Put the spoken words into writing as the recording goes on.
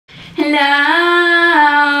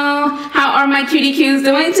Hello, how are my cutie cues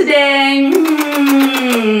doing today?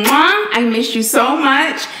 I missed you so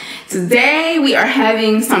much. Today we are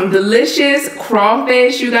having some delicious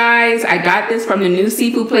crawfish, you guys. I got this from the new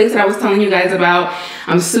seafood place that I was telling you guys about.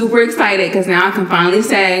 I'm super excited because now I can finally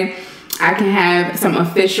say I can have some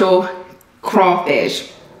official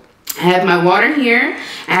crawfish. I have my water here.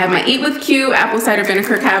 I have my Eat With Que apple cider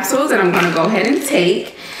vinegar capsules that I'm going to go ahead and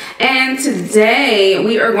take. And today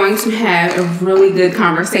we are going to have a really good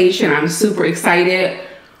conversation. I'm super excited.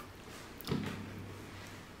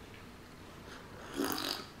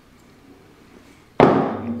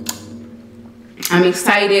 I'm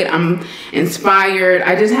excited. I'm inspired.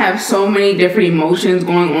 I just have so many different emotions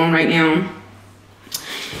going on right now.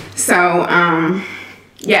 So,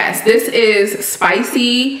 yes, this is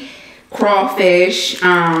spicy crawfish.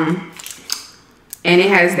 And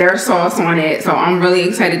it has their sauce on it, so I'm really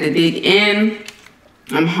excited to dig in.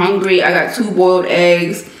 I'm hungry. I got 2 boiled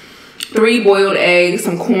eggs, 3 boiled eggs,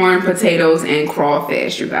 some corn, potatoes, and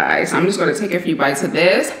crawfish, you guys. So I'm just going to take a few bites of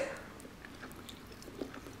this.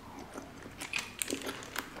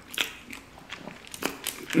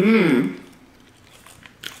 Mmm.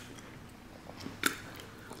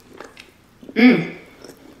 Mmm.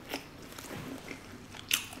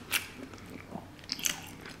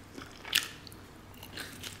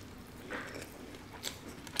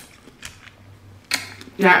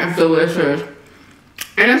 That is delicious.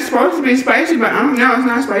 And it's supposed to be spicy, but I don't know, it's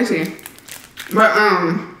not spicy. But,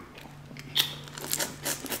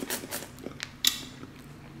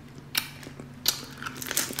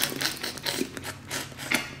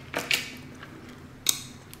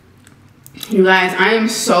 you guys, I am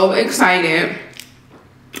so excited.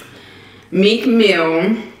 Meek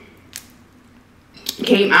Mill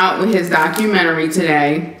came out with his documentary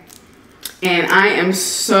today. And I am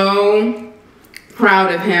so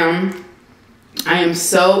proud of him. I am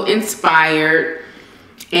so inspired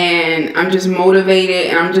and I'm just motivated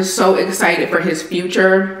and I'm just so excited for his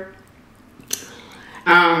future.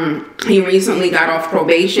 He recently got off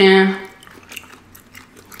probation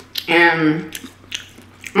and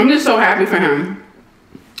I'm just so happy for him.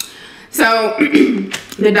 So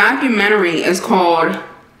the documentary is called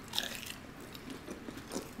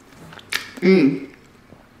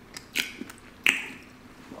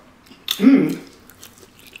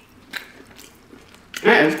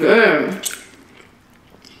That is good.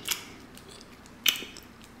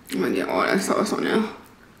 I'm gonna get all that sauce on there.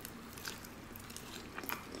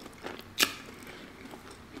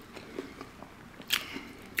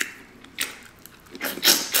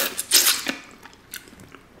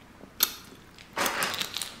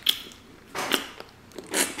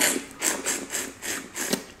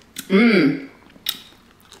 Mmm.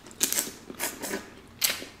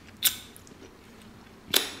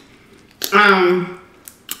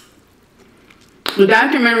 The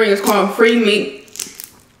documentary is called Free Meek,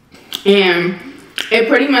 and it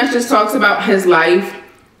pretty much just talks about his life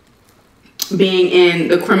being in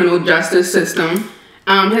the criminal justice system.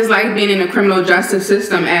 His life being in the criminal justice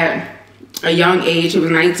system at a young age. He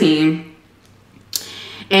was 19.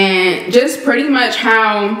 And just pretty much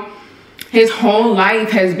how his whole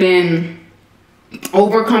life has been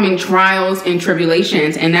overcoming trials and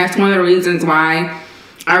tribulations. And that's one of the reasons why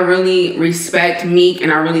I really respect Meek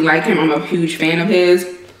and I really like him. I'm a huge fan of his.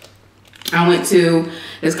 I went to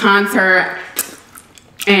his concert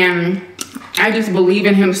and I just believe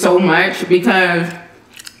in him so much because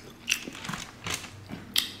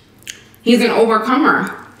he's an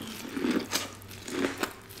overcomer.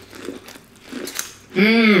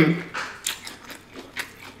 Mmm.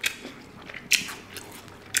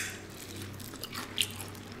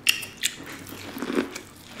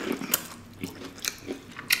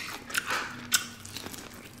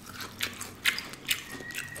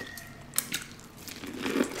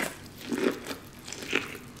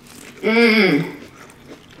 Mmm.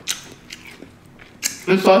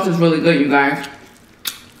 The sauce is really good, you guys.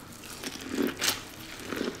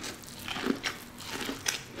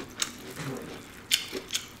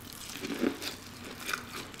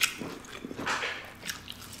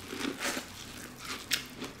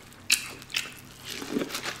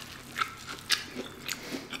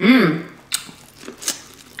 Mmm.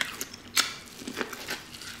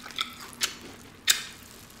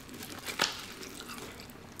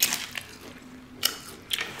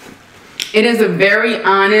 It is a very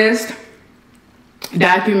honest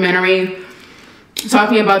documentary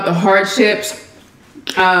talking about the hardships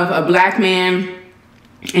of a black man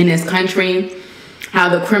in this country, how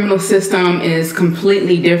the criminal system is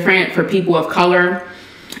completely different for people of color.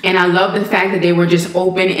 And I love the fact that they were just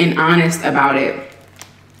open and honest about it.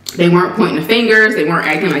 They weren't pointing the fingers. They weren't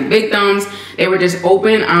acting like victims. They were just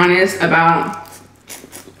open, honest about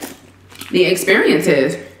the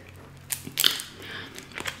experiences.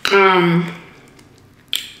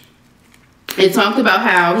 It talked about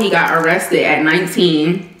how he got arrested at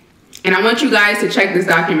 19. And I want you guys to check this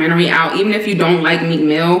documentary out. Even if you don't like Meek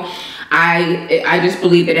Mill, I just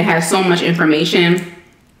believe that it has so much information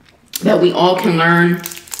that we all can learn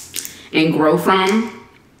and grow from.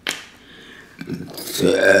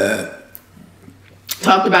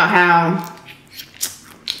 Talked about how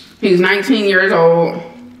he's 19 years old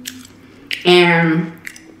and,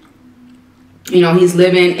 you know, he's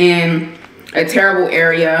living in a terrible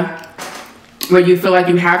area where you feel like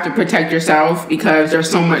you have to protect yourself because there's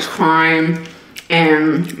so much crime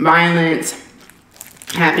and violence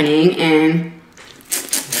happening. And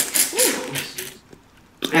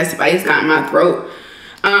that spice got in my throat.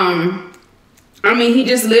 I mean, he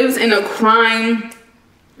just lives in a crime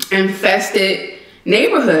infested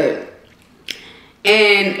neighborhood,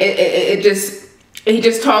 and he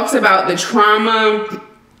just talks about the trauma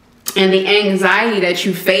and the anxiety that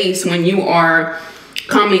you face when you are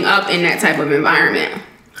coming up in that type of environment.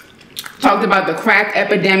 Talked about the crack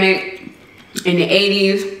epidemic in the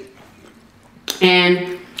 80s,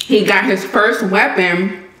 and he got his first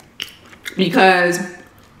weapon because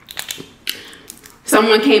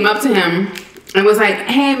someone came up to him and was like,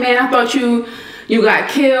 hey man, I thought you got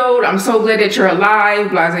killed. I'm so glad that you're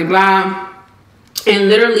alive, blah, blah, blah. And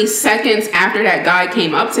literally seconds after that guy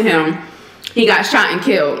came up to him, he got shot and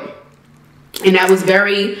killed. And that was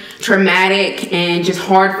very traumatic and just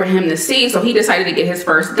hard for him to see. So he decided to get his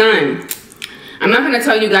first gun. I'm not going to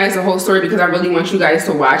tell you guys the whole story because I really want you guys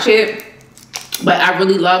to watch it. But I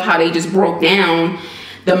really love how they just broke down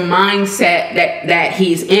the mindset that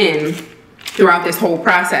he's in throughout this whole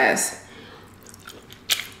process.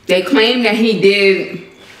 They claim that he did,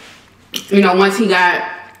 you know, once he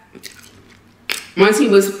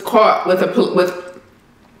was caught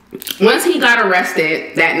once he got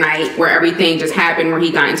arrested that night where everything just happened, where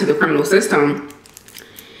he got into the criminal system,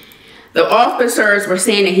 the officers were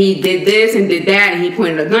saying that he did this and did that, and he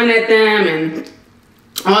pointed a gun at them and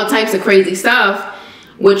all types of crazy stuff,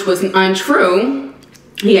 which was untrue.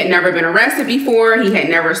 He had never been arrested before. He had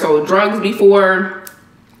never sold drugs before.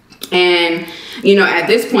 And, you know, at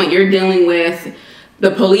this point, you're dealing with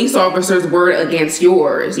the police officer's word against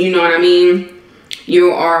yours. You know what I mean?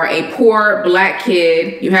 You are a poor black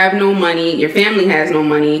kid. You have no money. Your family has no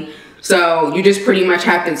money. So you just pretty much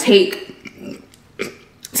have to take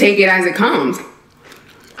it as it comes.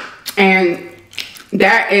 And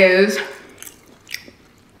that is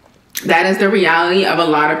the reality of a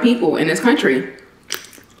lot of people in this country.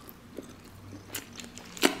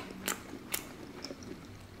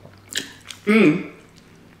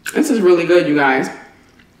 This is really good, you guys.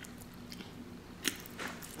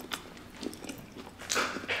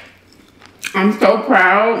 I'm so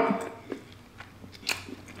proud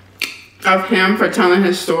of him for telling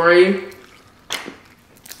his story.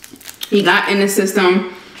 He got in the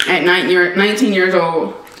system at 19 years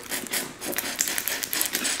old.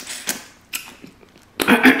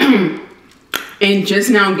 And just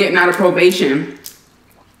now getting out of probation.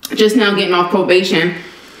 Just now getting off probation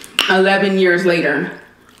 11 years later.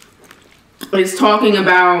 It's talking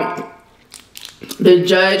about the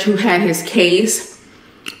judge who had his case,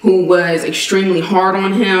 who was extremely hard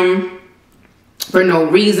on him for no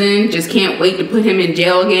reason, just can't wait to put him in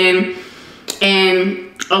jail again.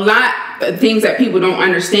 And a lot of things that people don't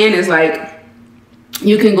understand is like,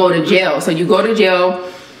 you can go to jail. So you go to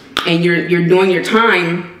jail and you're doing your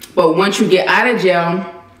time, but once you get out of jail,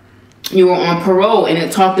 you are on parole. And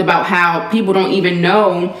it talked about how people don't even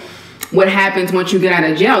know what happens once you get out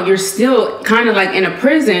of jail. You're still kind of like in a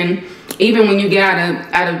prison even when you get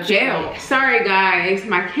out of jail. Sorry guys,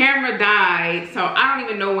 my camera died, so I don't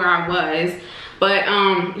even know where I was. But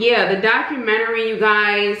yeah, the documentary, you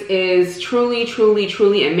guys, is truly, truly,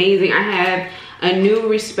 truly amazing. I have a new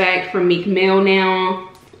respect for Meek Mill now.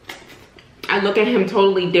 I look at him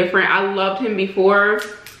totally different. I loved him before,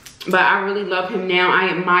 but I really love him now. I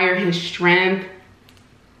admire his strength.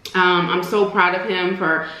 I'm so proud of him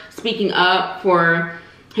for speaking up for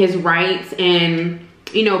his rights and,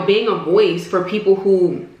 you know, being a voice for people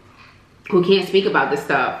who can't speak about this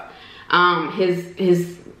stuff.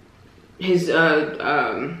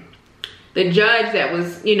 The judge that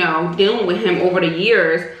was, you know, dealing with him over the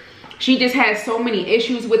years, she just had so many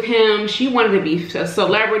issues with him. She wanted to be a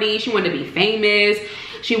celebrity. She wanted to be famous.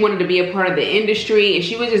 She wanted to be a part of the industry, and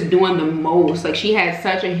she was just doing the most. Like, she had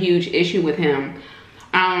such a huge issue with him.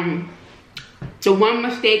 The one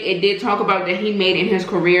mistake it did talk about that he made in his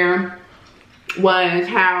career was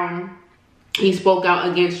how he spoke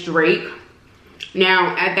out against Drake.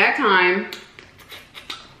 Now, at that time,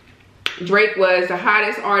 Drake was the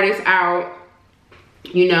hottest artist out.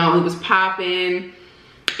 You know, he was popping.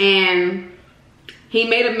 And he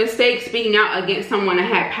made a mistake speaking out against someone that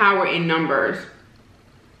had power in numbers.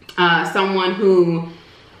 Someone who,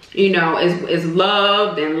 you know, is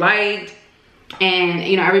loved and liked. And,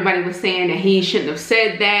 you know, everybody was saying that he shouldn't have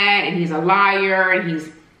said that. And he's a liar. And he's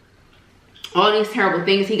all these terrible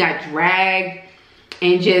things. He got dragged.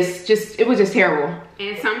 And it was just terrible.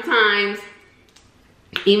 And sometimes,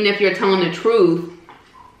 even if you're telling the truth,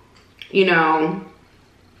 you know,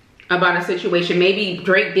 about a situation, maybe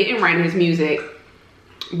Drake didn't write his music,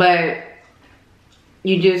 but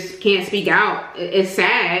you just can't speak out. It's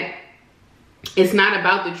sad. It's not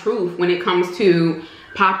about the truth when it comes to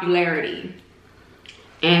popularity.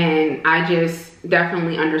 And I just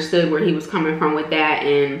definitely understood where he was coming from with that.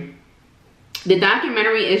 And the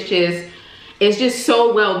documentary is just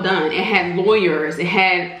so well done. It had lawyers. It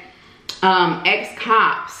had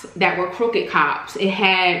ex-cops that were crooked cops. It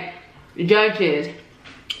had judges,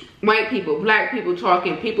 white people, black people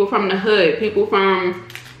talking, people from the hood, people from,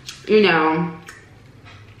 you know,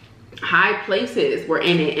 high places were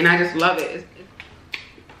in it. And I just love it.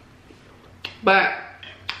 But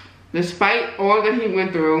despite all that he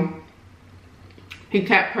went through, he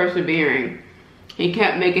kept persevering. He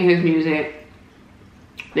kept making his music.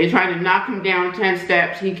 They tried to knock him down 10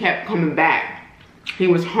 steps. He kept coming back. He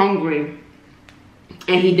was hungry.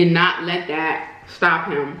 And he did not let that stop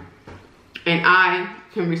him. And I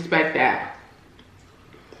can respect that.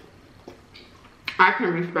 I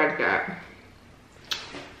can respect that.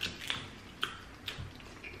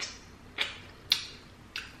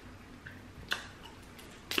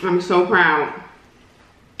 I'm so proud.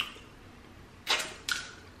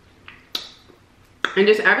 And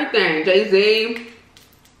just everything. Jay-Z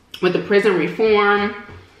with the prison reform.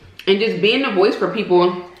 And just being the voice for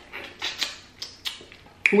people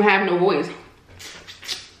who have no voice.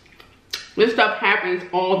 This stuff happens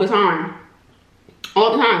all the time.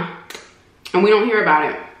 All the time. And we don't hear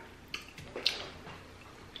about it.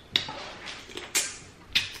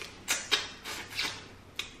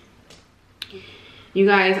 You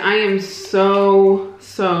guys, I am so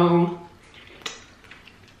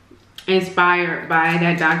inspired by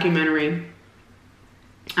that documentary.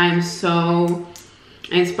 I am so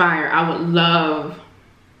inspired. I would love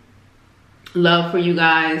for you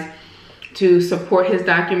guys to support his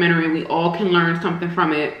documentary. We all can learn something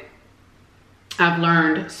from it. I've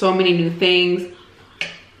learned so many new things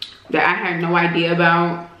that I had no idea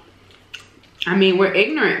about. I mean, we're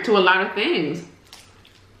ignorant to a lot of things.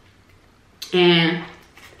 And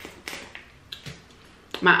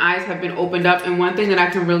my eyes have been opened up. And one thing that I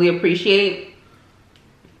can really appreciate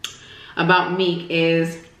about Meek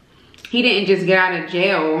is he didn't just get out of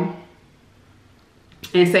jail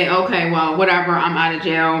and say, okay, well, whatever, I'm out of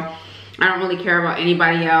jail. I don't really care about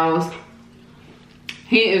anybody else.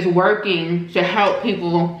 He is working to help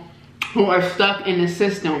people who are stuck in the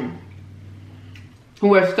system,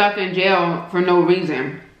 who are stuck in jail for no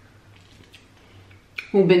reason,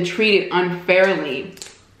 who've been treated unfairly.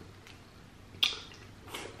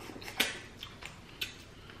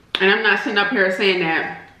 And I'm not sitting up here saying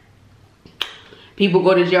that people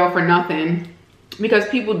go to jail for nothing, because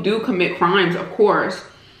people do commit crimes, of course.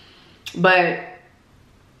 But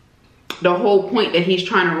the whole point that he's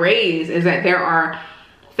trying to raise is that there are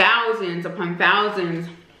thousands upon thousands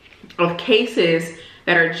of cases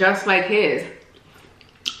that are just like his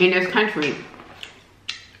in this country.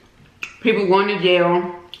 People going to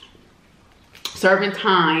jail, serving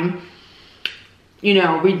time, you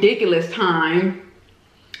know, ridiculous time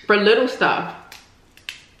for little stuff.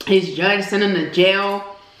 His judge sent him to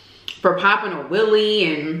jail for popping a willy,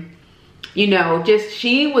 and, you know,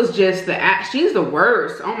 she's the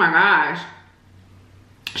worst. Oh my gosh.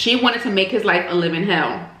 She wanted to make his life a living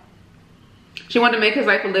hell. She wanted to make his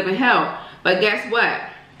life a living hell. But guess what?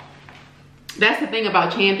 That's the thing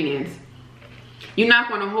about champions. You're not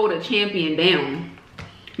going to hold a champion down.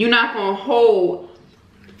 You're not going to hold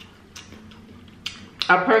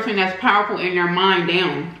a person that's powerful in their mind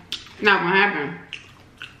down. It's not going to happen.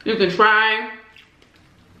 You can try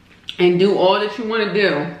and do all that you want to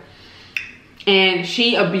do. And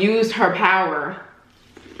she abused her power.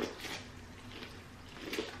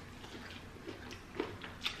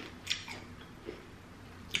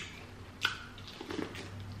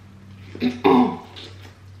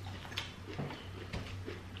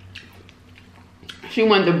 She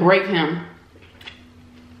wanted to break him.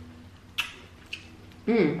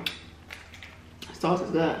 The sauce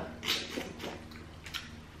is good.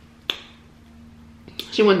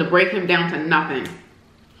 She wanted to break him down to nothing.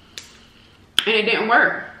 And it didn't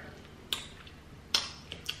work.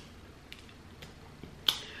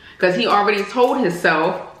 Because he already told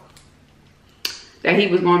himself that he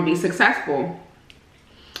was going to be successful.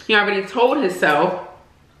 He already told himself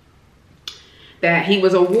that he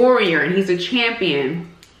was a warrior and he's a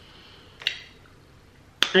champion.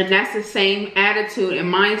 And that's the same attitude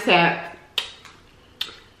and mindset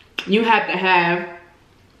you have to have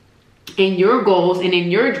in your goals and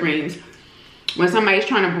in your dreams. When somebody's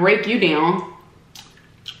trying to break you down,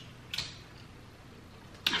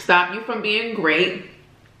 stop you from being great,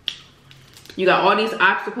 you got all these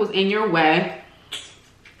obstacles in your way,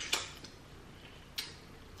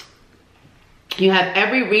 you have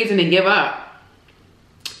every reason to give up,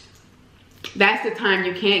 that's the time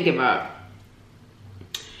you can't give up.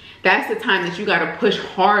 That's the time that you got to push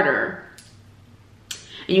harder.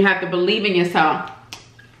 And you have to believe in yourself.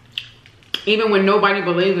 Even when nobody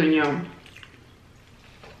believes in you.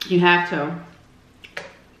 You have to.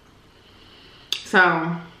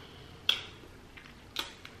 So,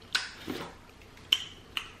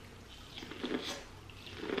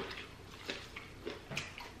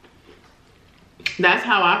 that's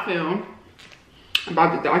how I feel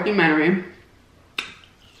about the documentary.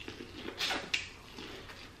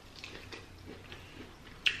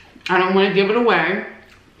 I don't want to give it away.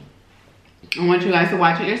 I want you guys to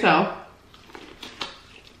watch it yourself.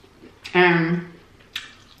 And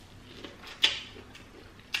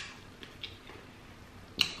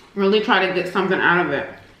really try to get something out of it.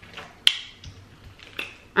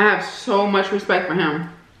 I have so much respect for him.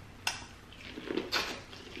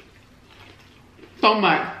 So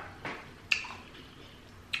much.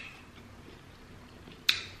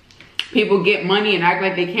 People get money and act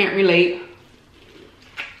like they can't relate.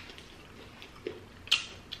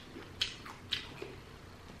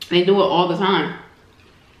 They do it all the time.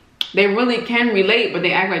 They really can relate, but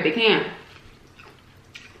they act like they can't.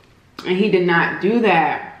 And he did not do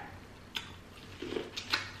that.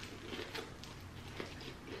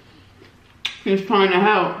 He was trying to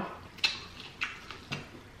help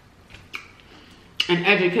and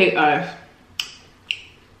educate us.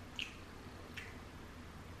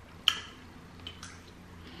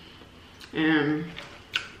 And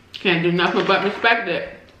can't do nothing but respect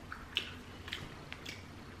it.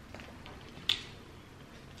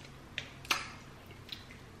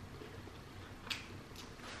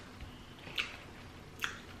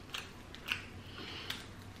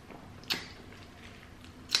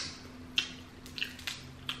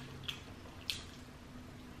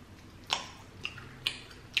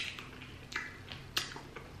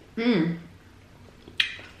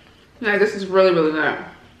 Yeah, this is really, really good.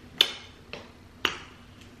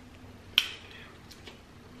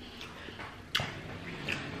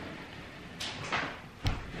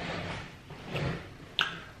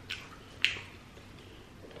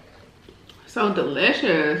 So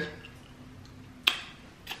delicious.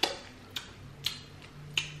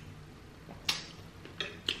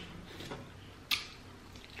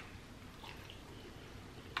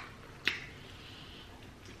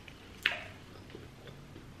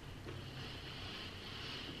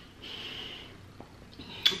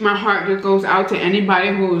 My heart just goes out to anybody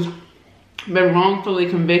who's been wrongfully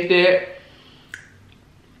convicted,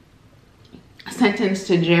 sentenced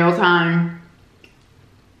to jail time,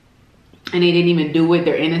 and they didn't even do it.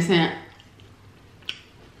 They're innocent.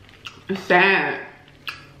 It's sad.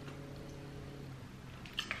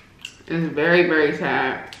 It's very, very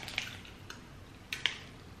sad.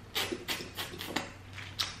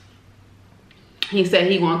 He said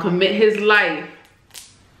he gonna commit his life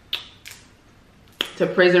to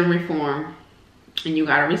prison reform, and you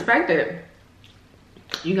gotta respect it.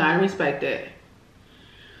 You gotta respect it.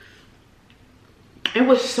 It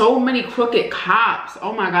was so many crooked cops.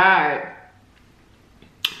 Oh my God.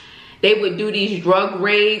 They would do these drug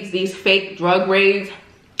raids, these fake drug raids,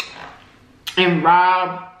 and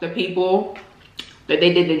rob the people that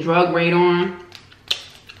they did the drug raid on.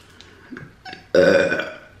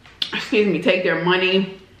 Excuse me, take their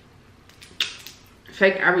money,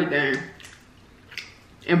 take everything,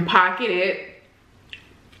 and pocket it.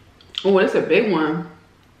 Oh, that's a big one.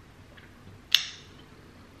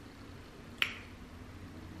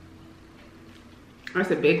 That's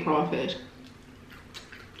a big crawfish.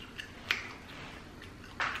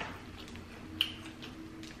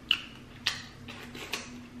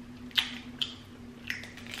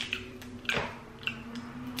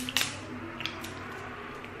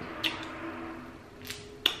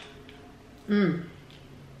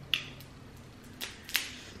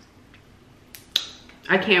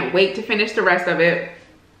 I can't wait to finish the rest of it.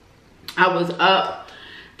 I was up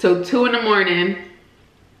till 2 in the morning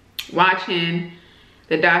watching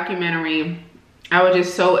the documentary. I was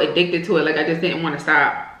just so addicted to it. Like, I just didn't want to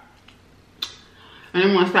stop. I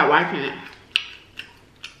didn't want to stop watching it.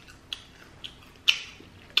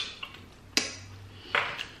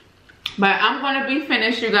 But I'm going to be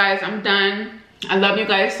finished, you guys. I'm done. I love you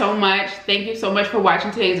guys so much. Thank you so much for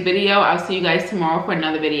watching today's video. I'll see you guys tomorrow for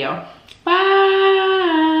another video. Bye.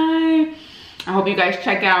 I hope you guys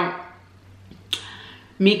check out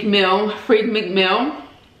Meek Mill, Freak Meek Mill.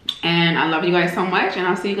 And I love you guys so much. And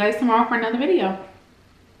I'll see you guys tomorrow for another video.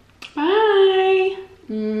 Bye.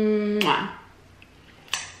 Mwah.